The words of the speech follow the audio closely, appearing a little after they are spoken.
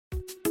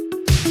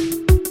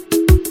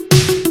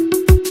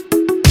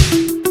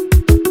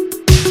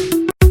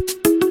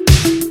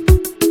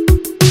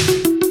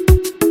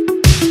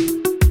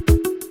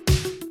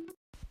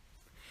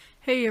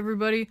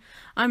everybody.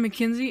 I'm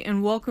Mackenzie,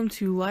 and welcome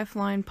to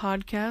Lifeline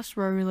Podcast,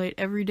 where I relate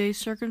everyday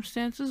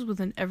circumstances with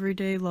an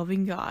everyday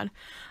loving God.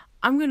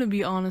 I'm going to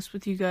be honest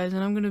with you guys,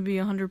 and I'm going to be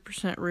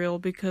 100% real,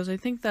 because I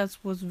think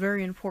that's what's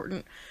very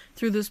important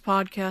through this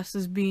podcast,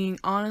 is being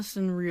honest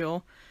and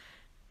real,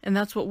 and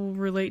that's what will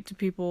relate to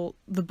people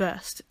the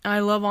best. I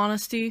love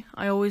honesty,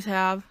 I always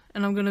have,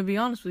 and I'm going to be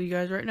honest with you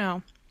guys right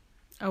now.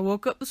 I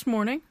woke up this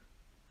morning,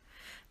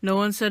 no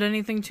one said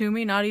anything to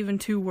me, not even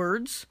 2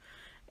 words.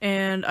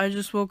 And I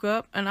just woke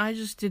up and I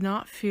just did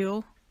not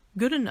feel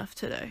good enough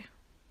today.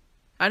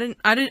 I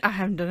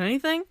haven't done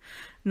anything.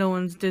 No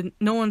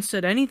one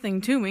said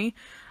anything to me.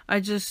 I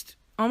just,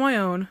 on my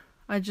own,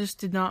 I just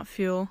did not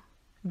feel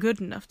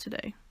good enough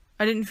today.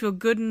 I didn't feel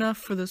good enough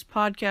for this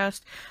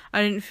podcast.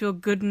 I didn't feel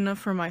good enough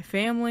for my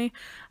family.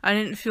 I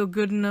didn't feel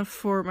good enough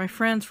for my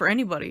friends, for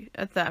anybody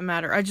at that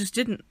matter. I just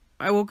didn't.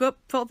 I woke up,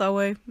 felt that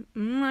way.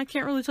 I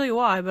can't really tell you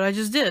why, but I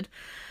just did.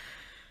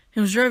 It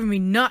was driving me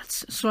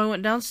nuts, so I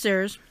went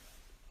downstairs,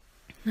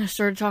 and I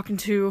started talking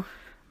to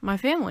my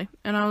family,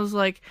 and I was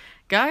like,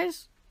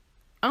 guys,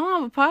 I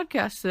don't have a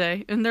podcast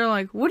today, and they're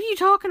like, what are you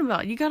talking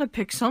about? You gotta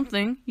pick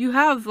something. You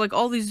have,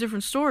 all these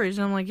different stories,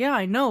 and I'm like, yeah,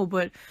 I know,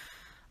 but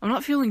I'm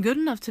not feeling good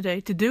enough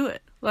today to do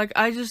it.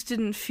 I just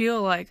didn't feel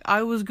like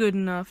I was good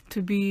enough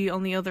to be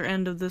on the other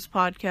end of this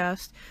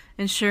podcast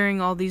and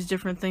sharing all these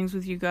different things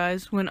with you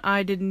guys when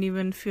I didn't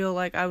even feel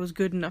like I was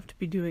good enough to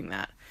be doing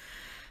that.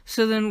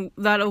 So then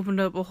that opened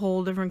up a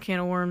whole different can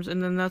of worms,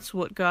 and then that's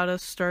what got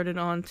us started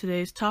on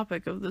today's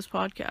topic of this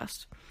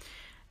podcast.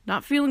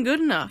 Not feeling good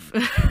enough.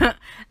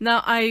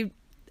 Now,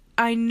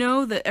 I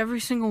know that every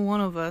single one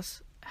of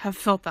us have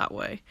felt that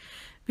way,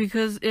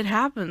 because it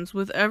happens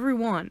with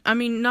everyone. I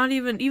mean, not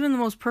even the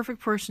most perfect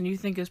person you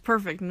think is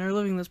perfect, and they're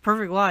living this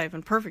perfect life,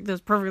 and perfect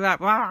this, perfect that,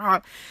 blah.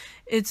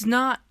 It's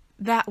not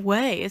that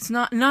way. It's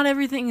not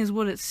everything is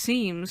what it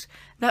seems.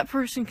 That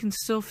person can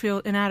still feel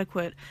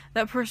inadequate.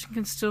 That person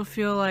can still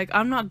feel like,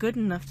 I'm not good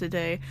enough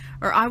today,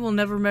 or I will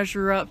never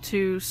measure up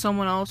to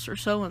someone else or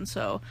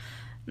so-and-so.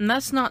 And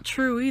that's not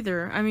true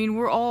either. I mean,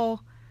 we're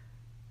all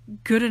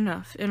good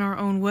enough in our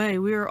own way.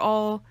 We are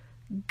all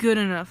good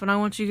enough, and I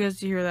want you guys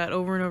to hear that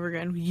over and over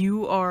again.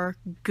 You are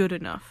good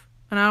enough.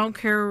 And I don't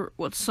care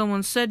what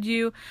someone said to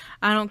you.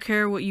 I don't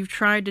care what you've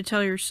tried to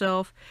tell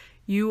yourself.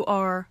 You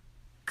are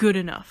good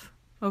enough.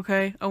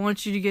 Okay, I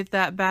want you to get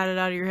that batted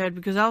out of your head,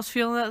 because I was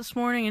feeling that this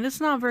morning, and it's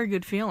not a very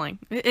good feeling.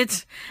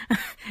 It's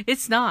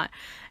not.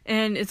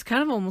 And it's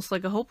kind of almost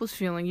like a hopeless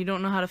feeling. You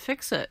don't know how to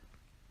fix it.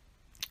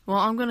 Well,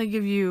 I'm going to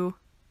give you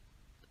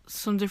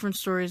some different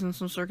stories and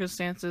some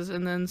circumstances,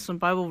 and then some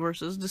Bible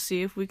verses to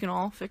see if we can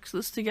all fix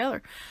this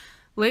together.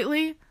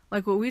 Lately,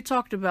 like what we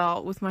talked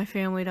about with my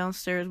family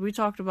downstairs, we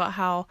talked about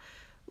how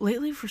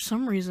lately, for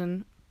some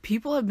reason,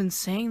 people have been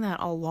saying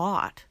that a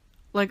lot.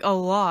 A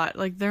lot.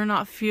 They're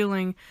not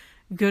feeling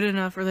good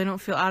enough, or they don't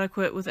feel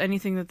adequate with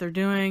anything that they're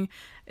doing.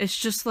 It's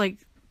just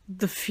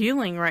the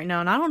feeling right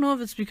now, and I don't know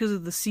if it's because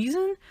of the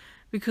season,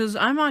 because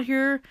I'm out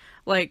here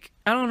I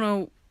don't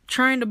know,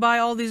 trying to buy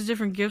all these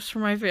different gifts for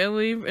my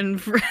family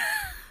and for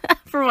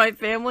my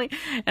family,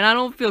 and I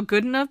don't feel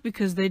good enough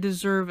because they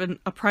deserve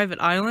a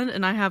private island,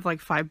 and I have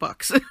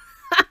 $5.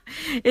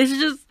 It's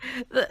just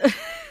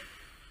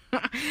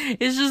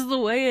it's just the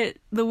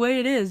way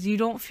it is. You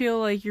don't feel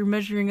like you're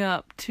measuring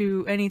up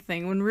to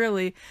anything, when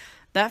really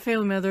that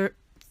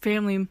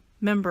family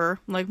member,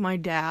 like my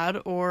dad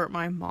or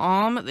my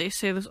mom, they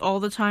say this all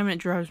the time, and it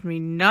drives me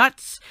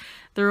nuts.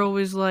 They're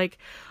always like,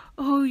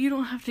 oh, you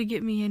don't have to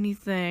get me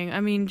anything. I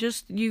mean,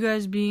 just you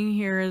guys being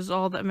here is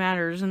all that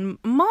matters. And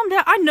Mom,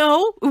 Dad, I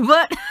know,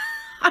 but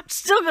I'm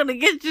still gonna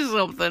get you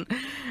something.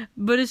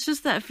 But it's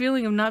just that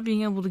feeling of not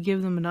being able to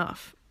give them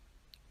enough.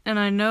 And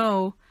I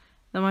know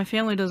that my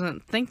family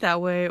doesn't think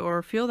that way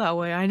or feel that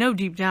way. I know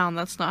deep down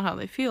that's not how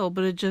they feel,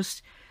 but it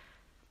just,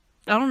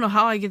 I don't know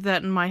how I get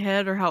that in my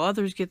head, or how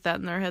others get that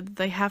in their head, that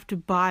they have to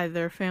buy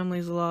their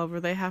family's love, or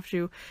they have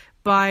to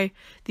buy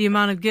the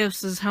amount of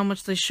gifts as how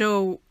much they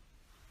show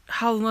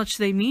how much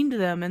they mean to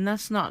them, and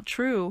that's not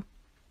true.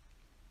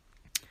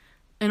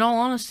 In all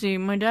honesty,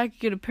 my dad could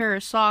get a pair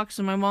of socks,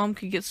 and my mom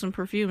could get some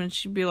perfume, and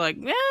she'd be like,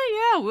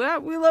 yeah,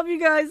 we love you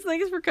guys,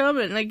 thanks for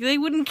coming. They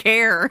wouldn't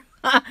care.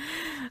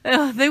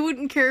 They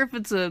wouldn't care if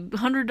it's a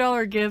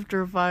 $100 gift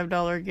or a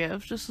 $5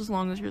 gift, just as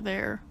long as you're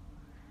there.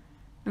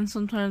 And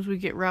sometimes we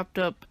get wrapped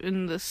up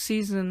in this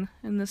season,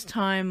 in this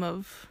time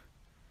of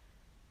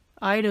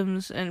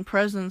items and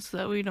presents,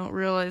 that we don't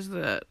realize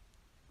that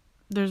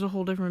there's a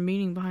whole different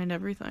meaning behind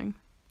everything.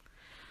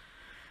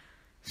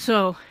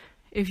 So,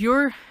 if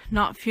you're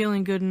not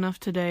feeling good enough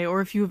today,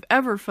 or if you've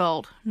ever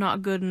felt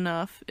not good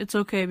enough, it's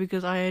okay,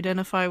 because I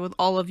identify with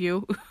all of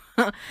you.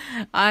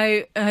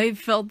 I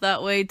felt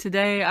that way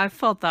today. I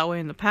felt that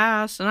way in the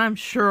past, and I'm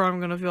sure I'm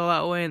going to feel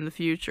that way in the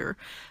future.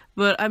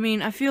 But, I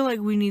mean, I feel like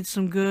we need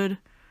some good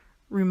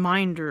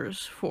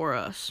reminders for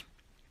us.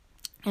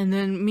 And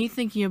then me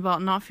thinking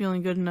about not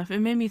feeling good enough, it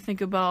made me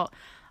think about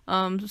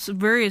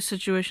various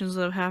situations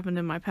that have happened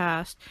in my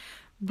past.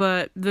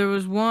 But there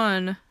was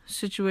one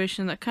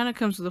situation that kind of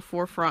comes to the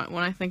forefront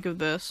when I think of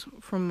this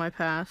from my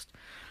past.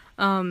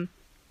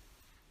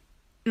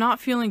 not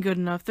feeling good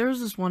enough. There was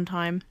this one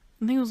time,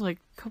 I think it was like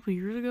a couple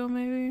years ago,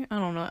 maybe. I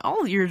don't know.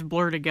 All the years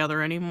blur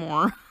together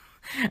anymore.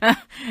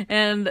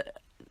 And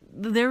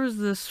there was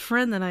this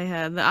friend that I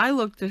had that I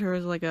looked at her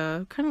as like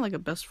a kind of like a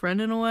best friend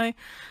in a way.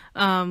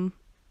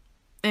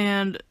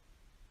 And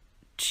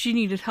she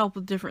needed help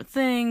with different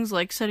things,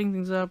 like setting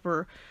things up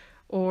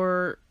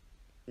or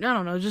I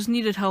don't know, just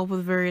needed help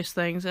with various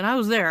things. And I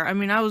was there. I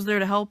mean, I was there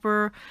to help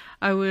her.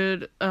 I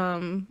would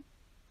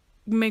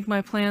make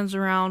my plans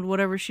around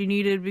whatever she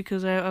needed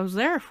because I was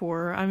there for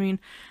her. I mean,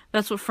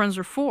 that's what friends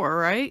are for,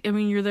 right? I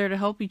mean, you're there to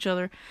help each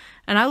other.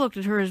 And I looked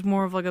at her as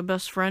more of like a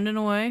best friend in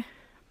a way.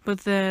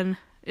 But then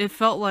it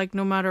felt like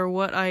no matter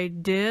what I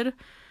did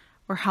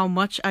or how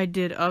much I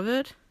did of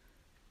it,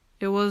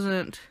 it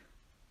wasn't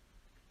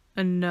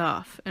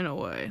enough in a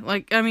way.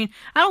 Like, I mean,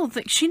 I don't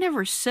think she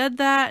never said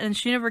that and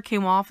she never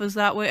came off as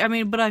that way. I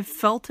mean, but I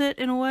felt it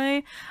in a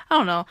way. I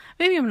don't know.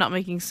 Maybe I'm not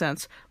making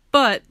sense,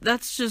 but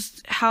that's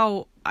just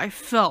how I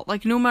felt.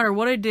 Like, no matter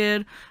what I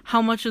did,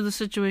 how much of the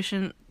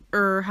situation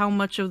or how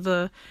much of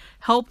the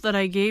help that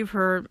I gave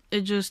her,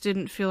 it just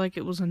didn't feel like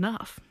it was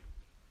enough.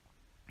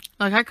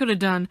 Like, I could have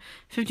done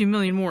 50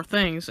 million more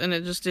things and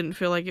it just didn't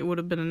feel like it would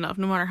have been enough,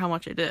 no matter how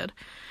much I did.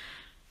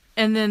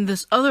 And then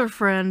this other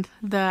friend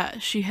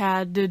that she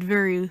had did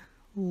very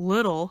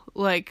little,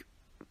 like,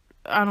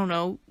 I don't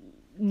know,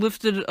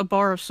 lifted a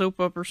bar of soap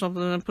up or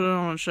something and put it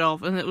on a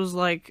shelf. And it was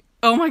like,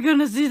 oh my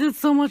goodness, he did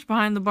so much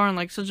behind the barn,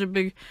 like such a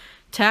big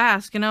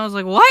task. And I was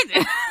like, what?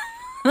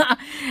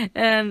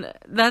 And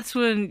that's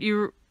when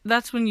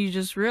you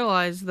just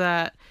realize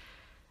that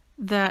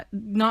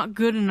not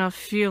good enough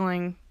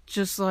feeling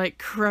just like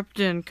crept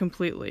in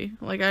completely.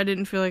 Like, I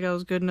didn't feel like I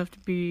was good enough to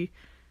be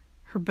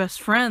her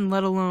best friend,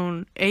 let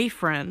alone a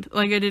friend.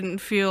 Like, I didn't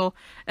feel,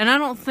 and I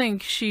don't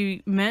think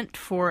she meant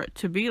for it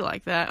to be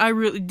like that.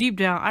 Deep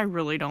down, I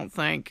really don't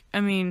think. I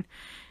mean,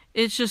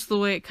 it's just the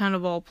way it kind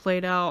of all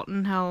played out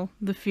and how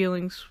the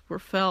feelings were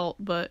felt,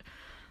 but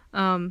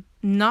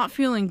not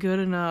feeling good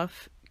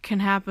enough can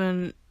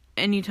happen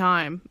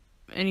anytime,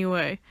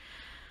 anyway.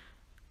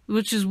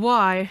 Which is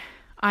why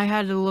I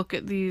had to look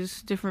at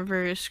these different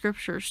various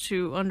scriptures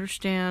to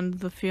understand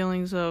the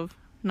feelings of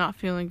not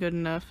feeling good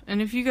enough.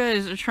 And if you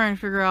guys are trying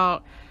to figure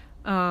out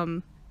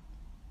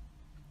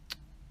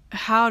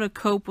how to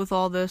cope with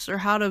all this or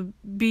how to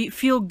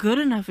feel good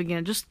enough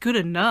again, just good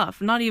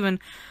enough, not even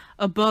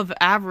above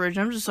average,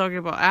 I'm just talking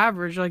about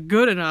average, like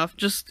good enough,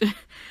 just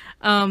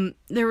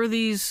there were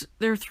 3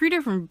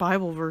 different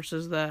Bible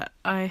verses that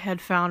I had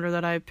found or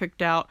that I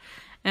picked out,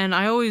 and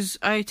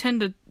I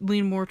tend to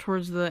lean more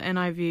towards the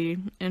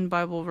NIV in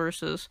Bible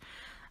verses.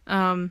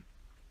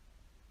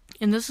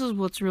 And this is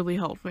what's really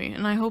helped me,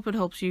 and I hope it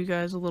helps you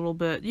guys a little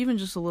bit, even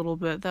just a little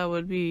bit. That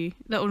would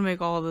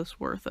make all of this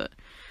worth it.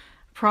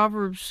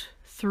 Proverbs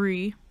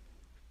 3,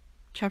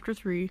 chapter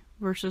 3,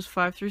 verses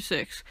 5 through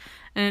 6,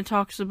 and it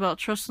talks about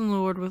trust in the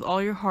Lord with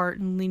all your heart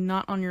and lean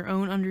not on your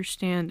own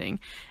understanding.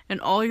 In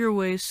all your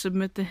ways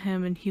submit to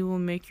Him, and He will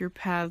make your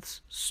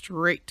paths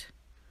straight.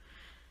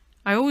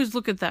 I always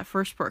look at that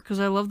first part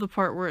because I love the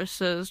part where it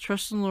says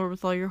trust in the Lord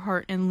with all your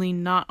heart and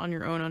lean not on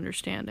your own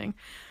understanding.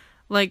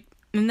 Like,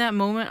 in that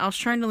moment, I was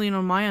trying to lean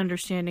on my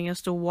understanding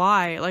as to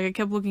why. Like, I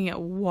kept looking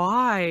at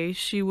why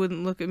she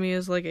wouldn't look at me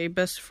as, like, a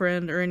best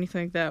friend or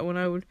anything like that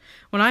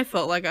when I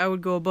felt like I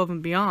would go above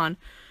and beyond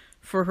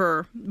for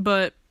her.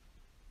 But,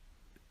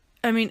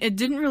 I mean, it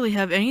didn't really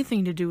have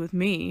anything to do with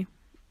me.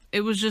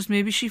 It was just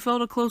maybe she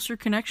felt a closer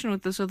connection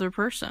with this other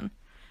person.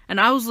 And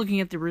I was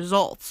looking at the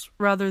results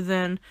rather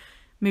than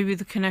maybe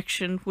the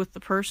connection with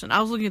the person.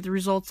 I was looking at the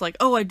results like,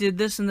 oh, I did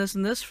this and this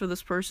and this for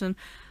this person.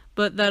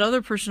 But that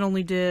other person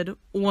only did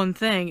one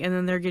thing, and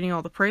then they're getting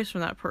all the praise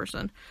from that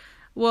person.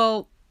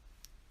 Well,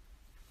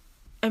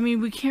 I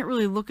mean, we can't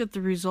really look at the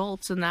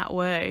results in that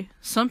way.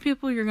 Some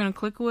people you're going to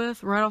click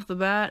with right off the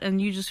bat,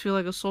 and you just feel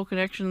like a soul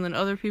connection, and then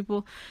other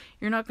people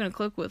you're not going to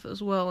click with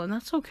as well, and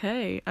that's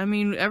okay. I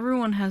mean,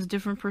 everyone has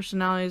different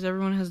personalities,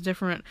 everyone has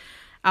different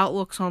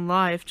outlooks on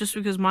life. Just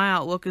because my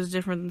outlook is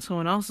different than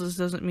someone else's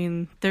doesn't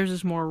mean theirs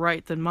is more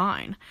right than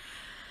mine.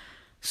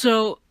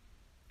 So,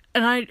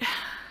 and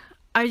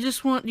I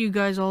just want you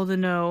guys all to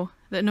know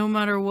that no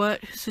matter what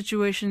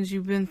situations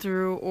you've been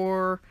through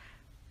or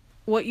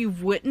what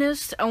you've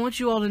witnessed, I want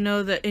you all to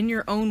know that in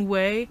your own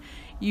way,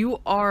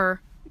 you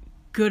are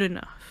good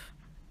enough.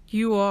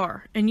 You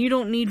are. And you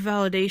don't need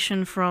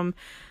validation from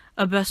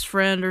a best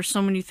friend or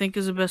someone you think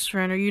is a best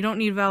friend, or you don't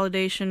need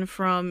validation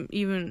from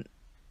even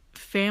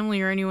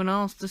family or anyone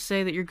else to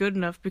say that you're good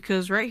enough,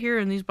 because right here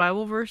in these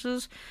Bible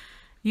verses,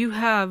 you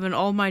have an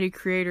almighty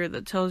creator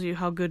that tells you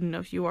how good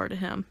enough you are to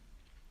him.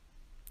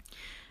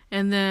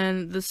 And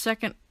then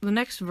the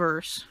next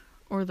verse,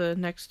 or the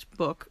next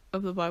book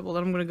of the Bible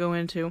that I'm going to go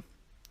into,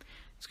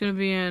 it's going to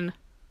be in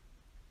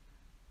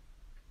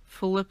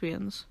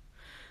Philippians.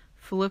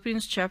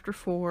 Philippians chapter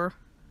 4,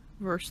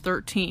 verse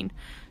 13.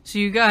 So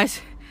you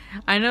guys,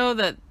 I know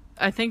that,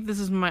 I think this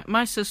is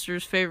my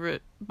sister's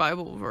favorite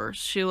Bible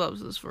verse. She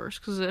loves this verse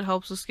because it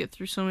helps us get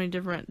through so many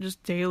different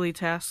just daily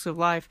tasks of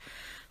life.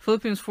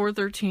 Philippians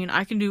 4:13,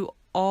 I can do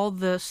all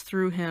this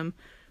through him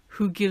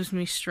who gives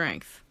me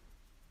strength.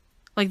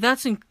 Like,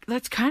 that's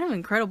kind of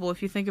incredible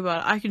if you think about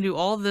it. I can do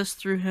all this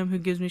through him who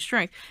gives me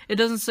strength. It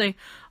doesn't say,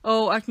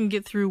 oh, I can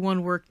get through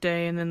one work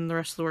day and then the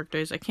rest of the work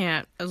days I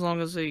can't, as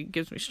long as he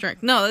gives me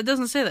strength. No, it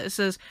doesn't say that. It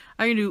says,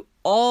 I can do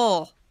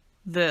all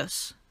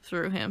this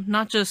through him.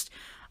 Not just,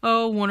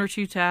 oh, one or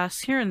two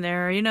tasks here and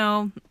there. You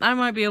know, I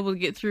might be able to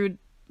get through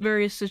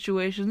various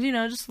situations, you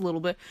know, just a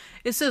little bit.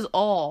 It says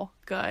all,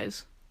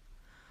 guys.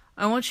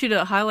 I want you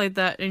to highlight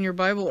that in your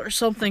Bible or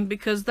something,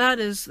 because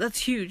that's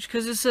huge.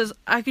 Because it says,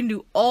 I can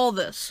do all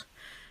this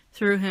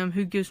through him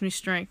who gives me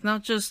strength.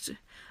 Not just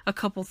a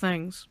couple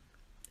things.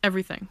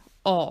 Everything.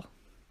 All.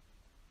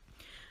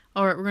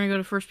 Alright, we're going to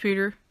go to 1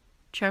 Peter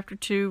chapter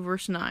 2,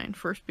 verse 9.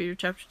 1 Peter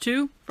chapter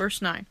 2,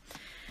 verse 9.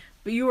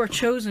 But you are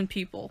chosen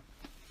people,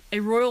 a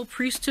royal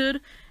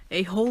priesthood,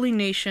 a holy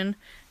nation,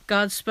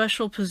 God's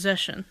special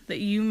possession, that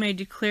you may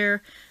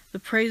declare the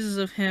praises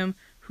of him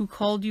who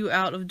called you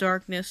out of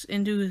darkness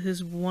into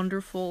his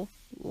wonderful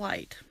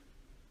light.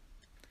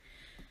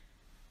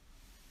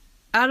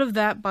 Out of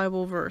that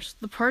Bible verse,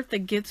 the part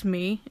that gets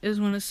me is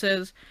when it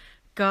says,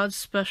 God's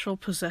special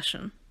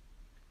possession.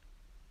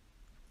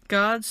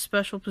 God's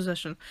special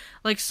possession.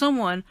 Like,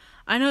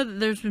 I know that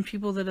there's been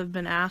people that have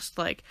been asked,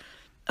 like,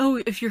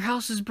 oh, if your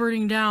house is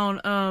burning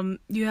down,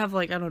 you have,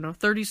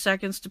 30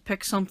 seconds to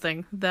pick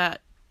something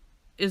that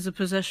is a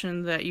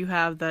possession that you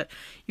have that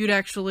you'd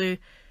actually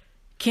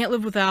can't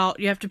live without.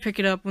 You have to pick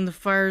it up when the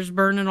fire's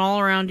burning all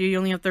around you. You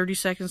only have 30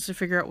 seconds to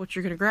figure out what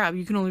you're going to grab.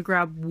 You can only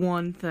grab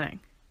one thing.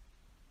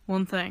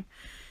 One thing.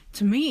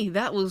 To me,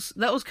 that was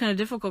kind of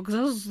difficult, because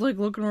I was,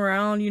 looking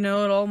around,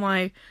 at all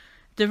my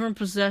different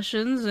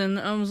possessions, and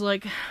I was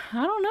like,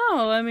 I don't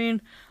know. I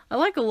mean, I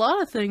like a lot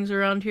of things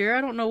around here.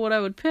 I don't know what I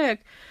would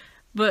pick.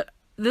 But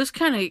this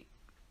kind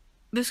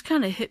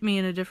of hit me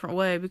in a different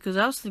way, because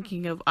I was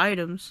thinking of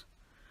items,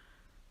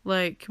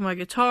 like my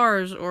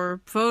guitars or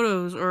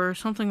photos or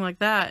something like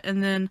that,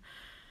 and then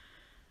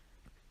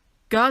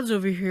God's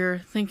over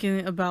here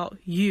thinking about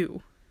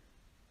you.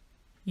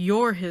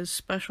 You're his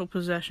special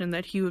possession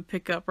that he would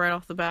pick up right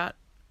off the bat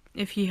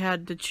if he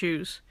had to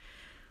choose.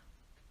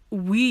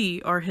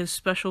 We are his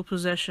special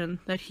possession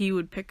that he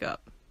would pick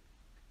up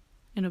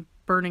in a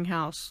burning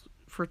house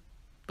for,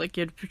 you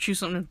had to choose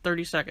something in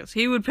 30 seconds.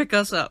 He would pick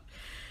us up.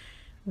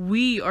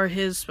 We are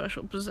his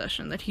special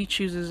possession that he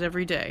chooses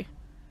every day.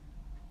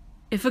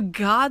 If a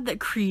God that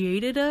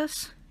created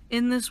us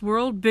in this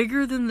world,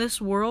 bigger than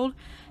this world,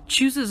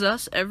 chooses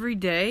us every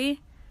day,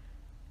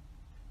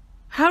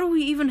 how do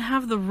we even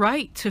have the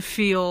right to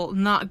feel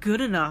not good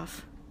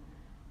enough?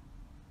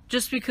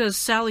 Just because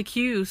Sally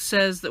Q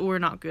says that we're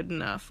not good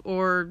enough,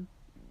 or,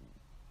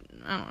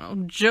 I don't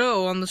know,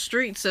 Joe on the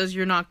street says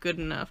you're not good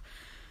enough.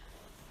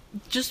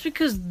 Just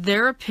because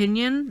their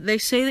opinion, they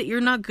say that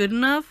you're not good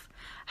enough,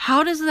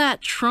 how does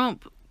that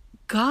trump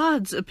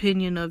God's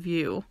opinion of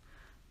you?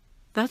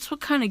 That's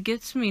what kind of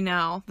gets me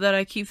now that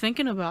I keep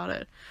thinking about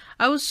it.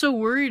 I was so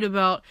worried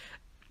about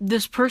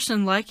this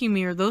person liking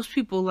me, or those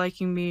people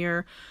liking me,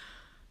 or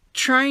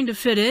trying to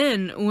fit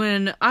in,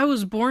 when I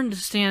was born to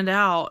stand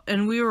out,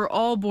 and we were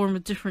all born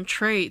with different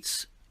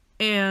traits,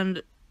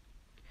 and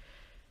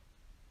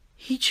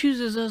he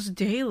chooses us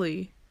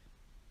daily.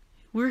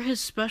 We're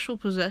his special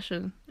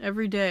possession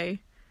every day.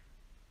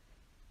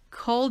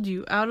 Called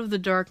you out of the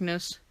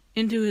darkness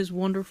into his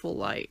wonderful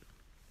light.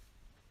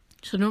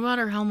 So no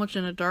matter how much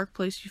in a dark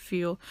place you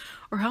feel,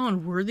 or how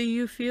unworthy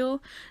you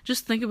feel,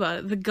 just think about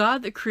it. The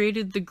God that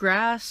created the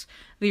grass,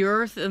 the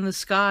earth, and the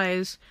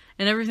skies,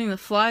 and everything that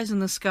flies in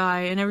the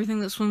sky, and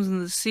everything that swims in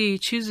the sea,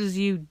 chooses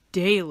you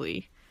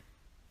daily,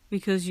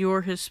 because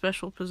you're his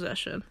special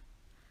possession.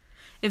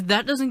 If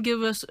that doesn't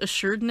give us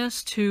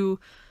assuredness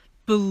to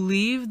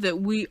believe that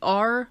we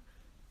are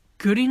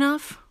good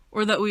enough,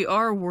 or that we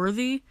are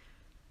worthy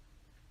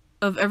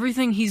of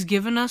everything he's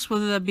given us,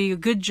 whether that be a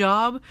good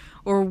job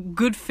or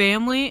good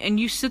family, and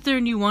you sit there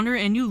and you wonder,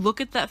 and you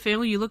look at that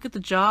family, you look at the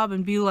job,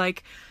 and be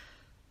like,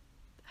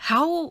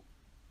 how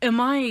am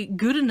I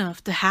good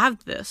enough to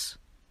have this?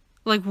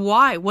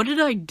 Why? What did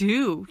I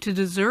do to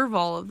deserve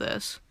all of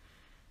this?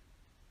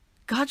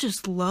 God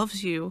just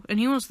loves you, and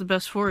he wants the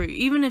best for you.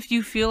 Even if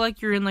you feel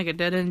like you're in a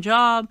dead-end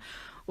job,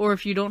 or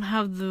if you don't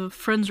have the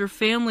friends or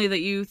family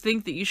that you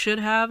think that you should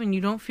have, and you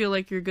don't feel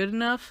like you're good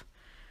enough,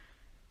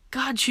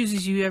 God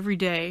chooses you every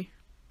day,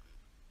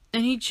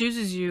 and he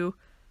chooses you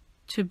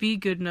to be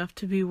good enough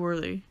to be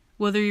worthy.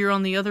 Whether you're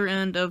on the other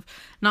end of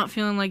not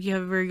feeling like you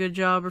have a very good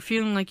job, or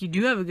feeling like you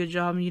do have a good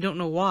job and you don't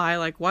know why.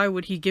 Why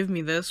would he give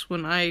me this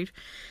when I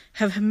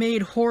have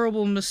made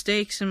horrible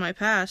mistakes in my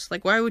past?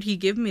 Why would he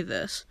give me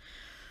this?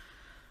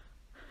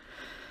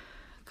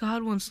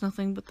 God wants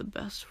nothing but the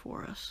best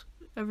for us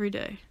every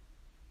day.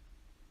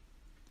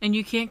 And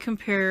you can't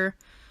compare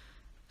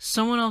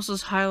someone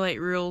else's highlight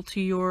reel to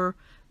your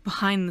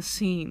behind the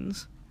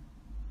scenes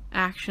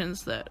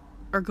actions that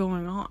are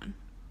going on.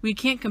 We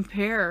can't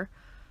compare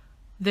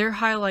their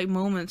highlight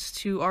moments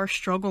to our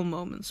struggle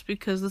moments,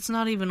 because it's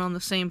not even on the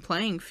same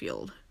playing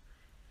field.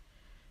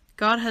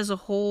 God has a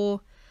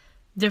whole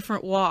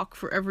different walk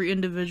for every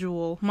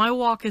individual. My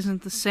walk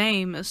isn't the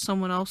same as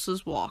someone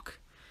else's walk.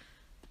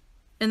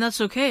 And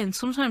that's okay. And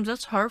sometimes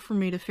that's hard for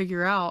me to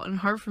figure out and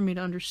hard for me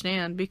to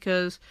understand,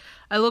 because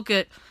I look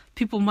at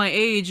people my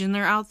age and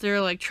they're out there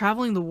like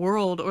traveling the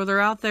world, or they're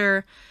out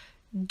there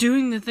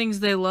doing the things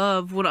they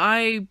love, when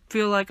I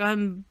feel like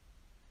I'm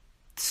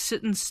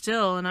sitting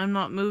still and I'm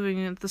not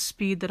moving at the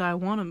speed that I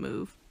want to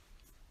move.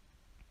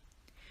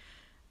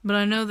 But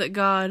I know that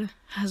God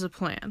has a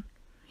plan.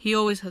 He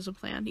always has a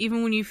plan.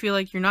 Even when you feel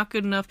like you're not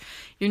good enough,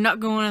 you're not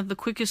going at the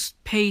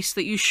quickest pace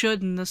that you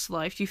should in this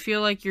life, you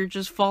feel like you're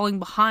just falling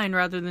behind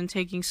rather than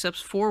taking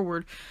steps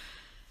forward,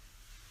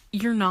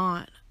 you're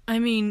not. I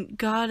mean,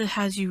 God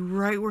has you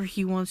right where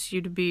He wants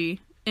you to be.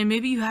 And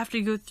maybe you have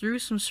to go through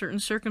some certain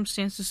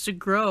circumstances to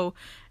grow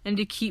and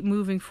to keep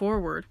moving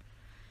forward.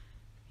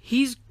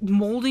 He's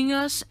molding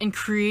us and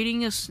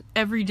creating us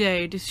every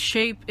day to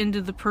shape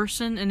into the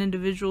person and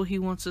individual He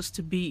wants us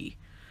to be.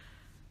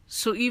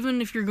 So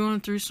even if you're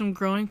going through some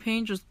growing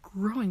pains, just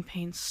growing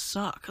pains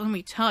suck, let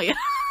me tell you.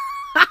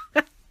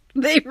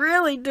 They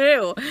really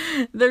do.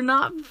 They're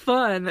not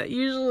fun.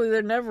 Usually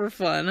they're never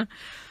fun.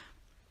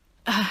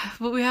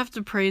 But we have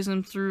to praise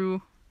Him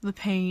through the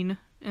pain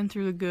and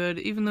through the good,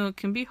 even though it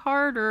can be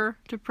harder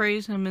to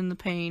praise Him in the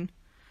pain.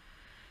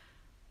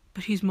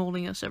 But He's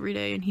molding us every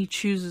day, and He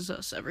chooses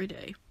us every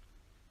day.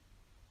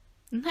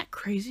 Isn't that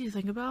crazy to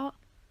think about?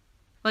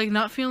 Like,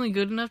 not feeling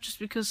good enough just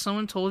because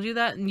someone told you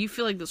that, and you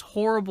feel like this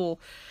horrible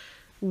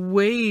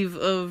wave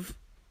of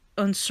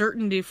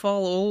uncertainty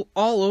fall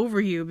all over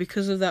you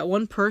because of that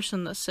one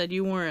person that said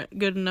you weren't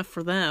good enough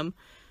for them.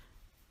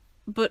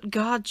 But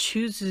God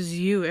chooses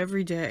you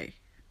every day.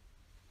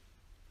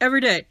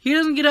 Every day. He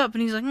doesn't get up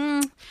and He's like,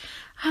 I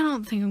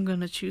don't think I'm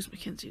gonna choose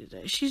Mackenzie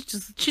today. She's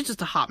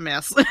just a hot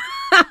mess.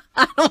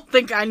 I don't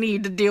think I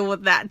need to deal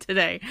with that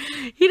today.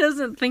 He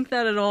doesn't think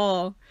that at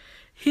all.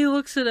 He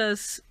looks at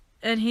us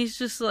and He's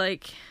just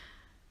like,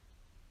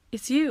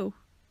 it's you.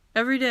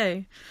 Every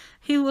day.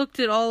 He looked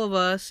at all of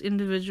us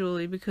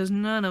individually, because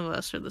none of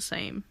us are the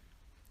same.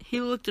 He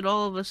looked at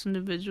all of us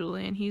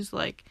individually and He's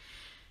like,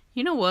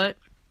 you know what?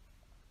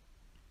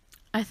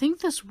 I think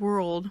this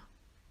world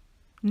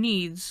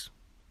needs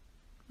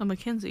a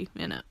Mackenzie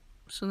in it.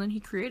 So then He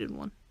created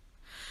one.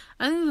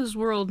 I think this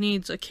world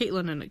needs a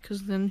Caitlin in it,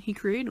 because then He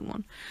created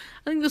one.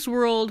 I think this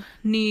world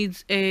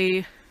needs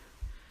a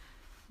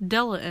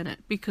Della in it,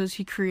 because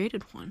He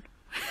created one.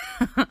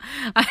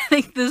 I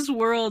think this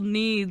world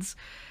needs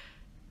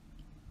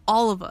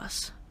all of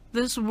us.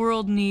 This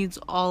world needs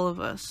all of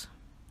us.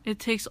 It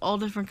takes all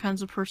different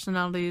kinds of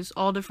personalities,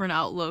 all different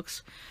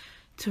outlooks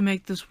to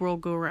make this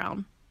world go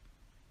round.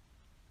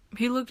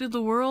 He looked at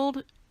the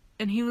world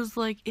and He was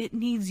like, it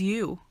needs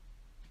you.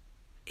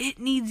 It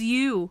needs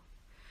you.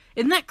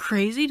 Isn't that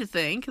crazy to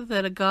think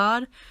that a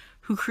God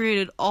who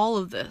created all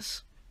of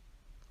this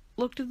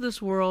looked at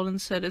this world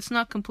and said, it's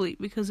not complete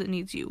because it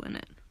needs you in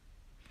it?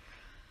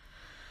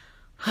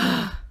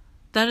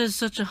 That is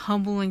such a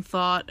humbling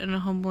thought and a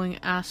humbling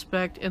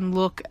aspect and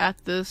look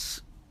at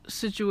this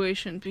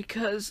situation,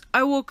 because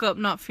I woke up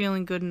not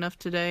feeling good enough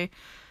today,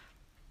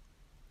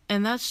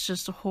 and that's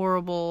just a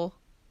horrible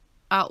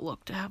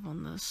outlook to have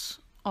on this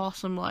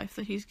awesome life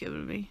that He's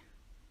given me.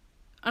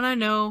 And I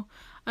know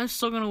I'm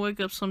still going to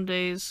wake up some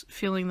days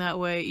feeling that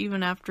way,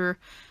 even after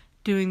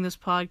doing this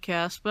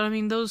podcast. But I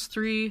mean, those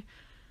 3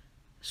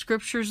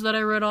 scriptures that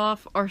I read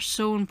off are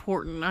so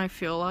important, I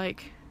feel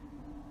like.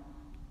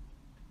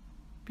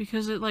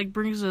 Because it like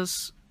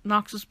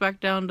knocks us back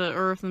down to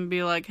earth and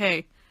be like,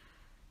 hey,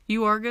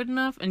 you are good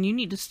enough and you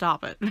need to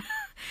stop it.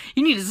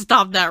 You need to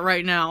stop that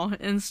right now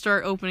and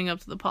start opening up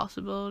to the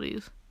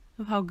possibilities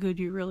of how good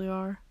you really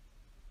are.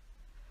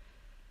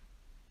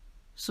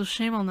 So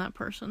shame on that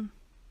person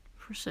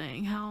for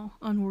saying how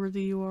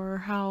unworthy you are,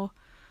 how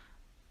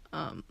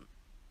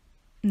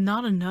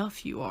not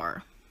enough you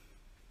are.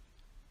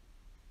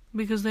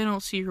 Because they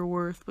don't see your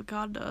worth, but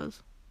God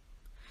does.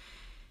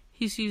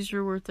 He sees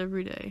your worth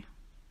every day.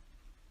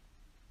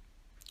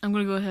 I'm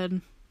going to go ahead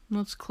and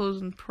let's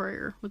close in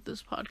prayer with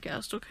this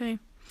podcast, okay?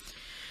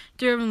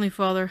 Dear Heavenly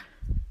Father,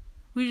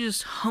 we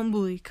just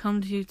humbly come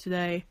to You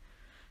today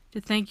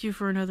to thank You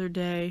for another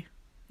day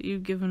that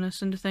You've given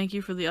us, and to thank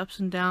You for the ups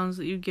and downs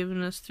that You've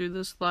given us through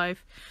this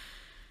life,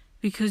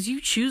 because You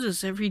choose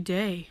us every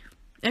day.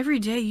 Every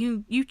day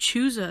you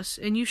choose us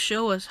and You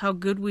show us how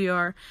good we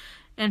are,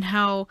 and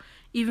how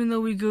even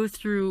though we go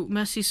through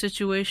messy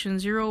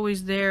situations, You're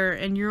always there,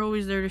 and You're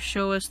always there to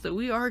show us that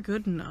we are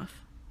good enough.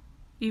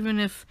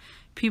 Even if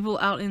people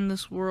out in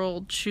this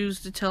world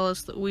choose to tell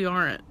us that we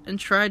aren't, and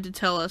tried to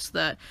tell us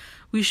that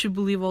we should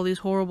believe all these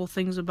horrible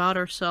things about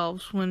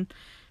ourselves, when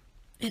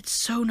it's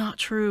so not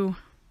true.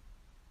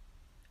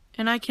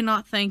 And I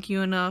cannot thank You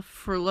enough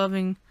for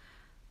loving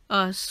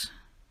us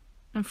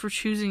and for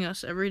choosing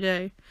us every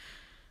day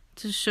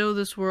to show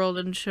this world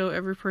and show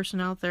every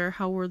person out there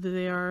how worthy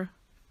they are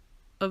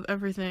of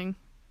everything.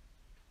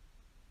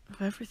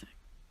 Of everything.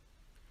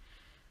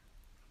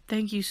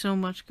 Thank you so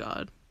much,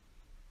 God,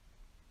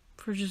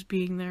 for just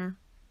being there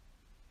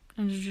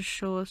and to just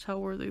show us how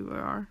worthy we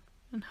are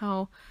and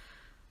how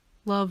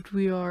loved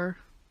we are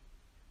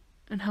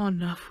and how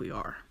enough we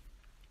are.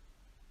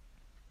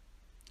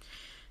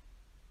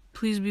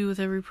 Please be with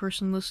every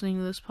person listening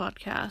to this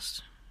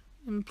podcast,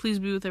 and please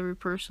be with every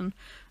person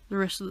the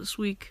rest of this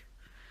week.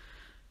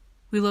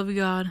 We love you,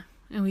 God,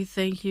 and we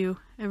thank you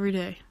every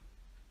day.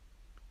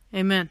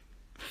 Amen.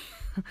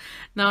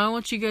 Now I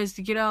want you guys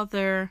to get out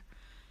there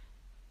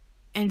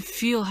and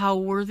feel how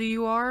worthy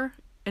you are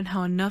and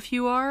how enough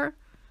you are.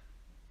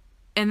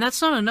 And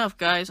that's not enough,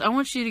 guys. I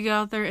want you to get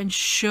out there and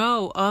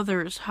show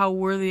others how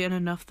worthy and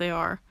enough they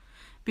are.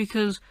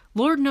 Because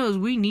Lord knows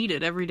we need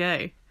it every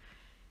day.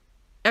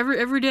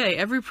 Every day,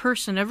 every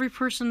person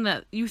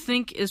that you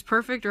think is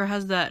perfect or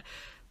has that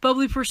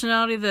bubbly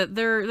personality that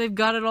they've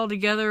got it all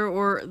together,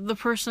 or the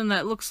person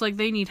that looks like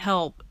they need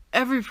help.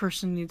 Every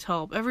person needs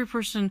help. Every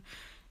person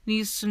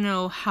needs to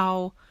know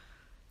how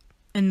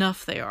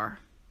enough they are.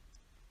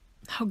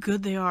 How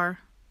good they are.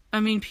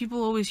 I mean,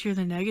 people always hear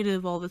the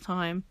negative all the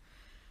time.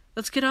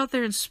 Let's get out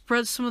there and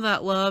spread some of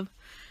that love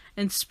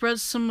and spread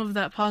some of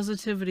that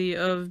positivity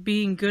of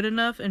being good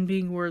enough and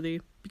being worthy.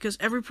 Because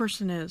every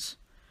person is.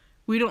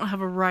 We don't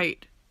have a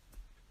right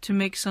to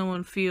make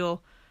someone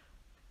feel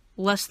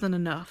less than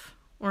enough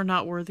or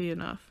not worthy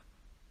enough.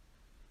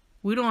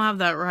 We don't have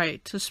that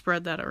right to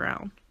spread that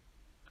around.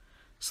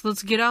 So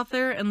let's get out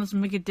there and let's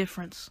make a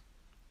difference.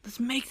 Let's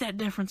make that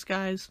difference,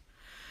 guys.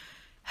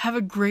 Have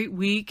a great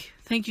week.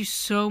 Thank you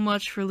so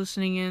much for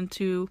listening in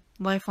to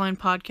Lifeline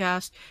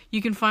Podcast.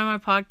 You can find my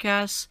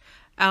podcasts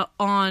out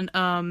on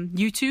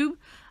YouTube.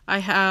 I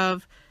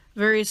have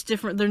various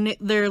different,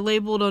 they're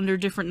labeled under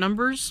different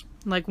numbers,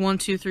 like 1,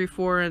 2, 3,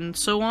 4, and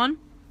so on.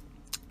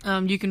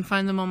 You can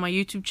find them on my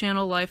YouTube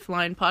channel,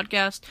 Lifeline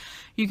Podcast.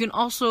 You can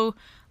also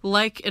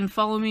like and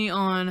follow me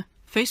on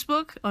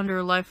Facebook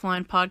under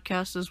Lifeline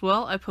Podcast as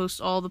well. I post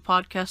all the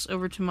podcasts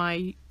over to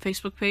my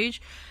Facebook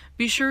page.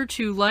 Be sure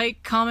to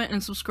like, comment,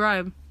 and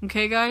subscribe.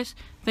 Okay, guys?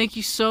 Thank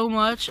you so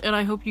much, and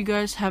I hope you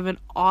guys have an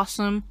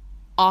awesome,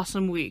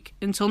 awesome week.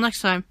 Until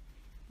next time,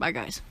 bye,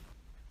 guys.